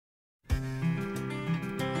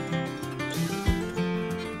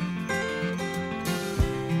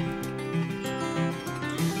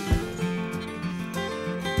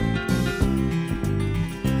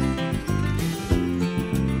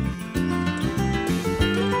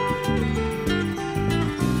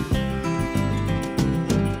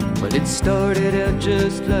It started out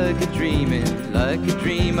just like a dreaming, like a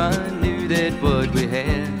dream. I knew that what we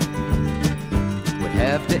had would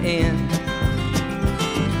have to end,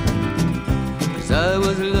 'cause I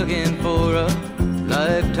was looking for a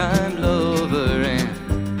lifetime lover and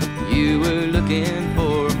you were looking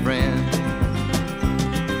for a friend.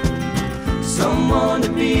 Someone to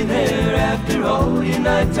be there after all your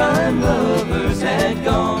nighttime lovers had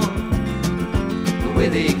gone the way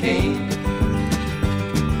they came.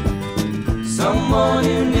 Someone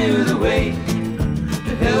who knew the way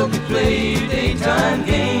to help you play your daytime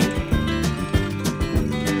game.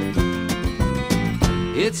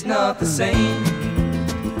 It's not the same.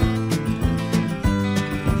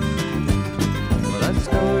 Well, I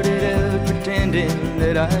started out pretending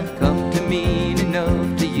that I'd come to mean enough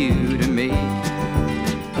to you to make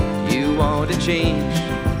you want to change.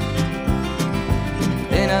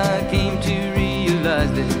 Then I came to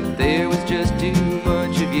realize that there was just too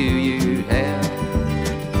much of you you'd have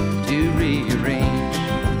to rearrange.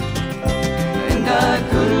 And I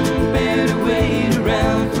couldn't bear to wait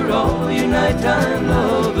around for all your nighttime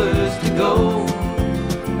lovers to go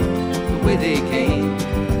the way they came.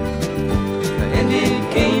 And it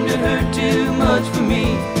came to hurt too much for me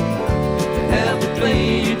to have to play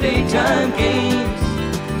your daytime games.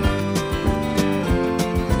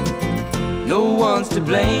 No one's to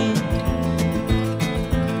blame.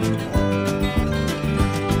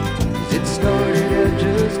 It started out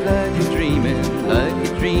just like a dreaming, like a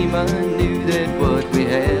dream. I knew that what we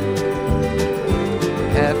had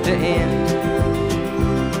would have to end,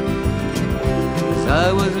 'cause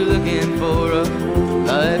I was looking for a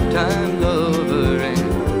lifetime lover and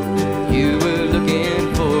you were looking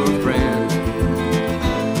for a friend.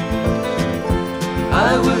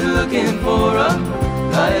 I was looking for a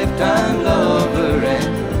lifetime lover and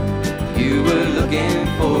you were looking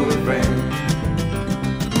for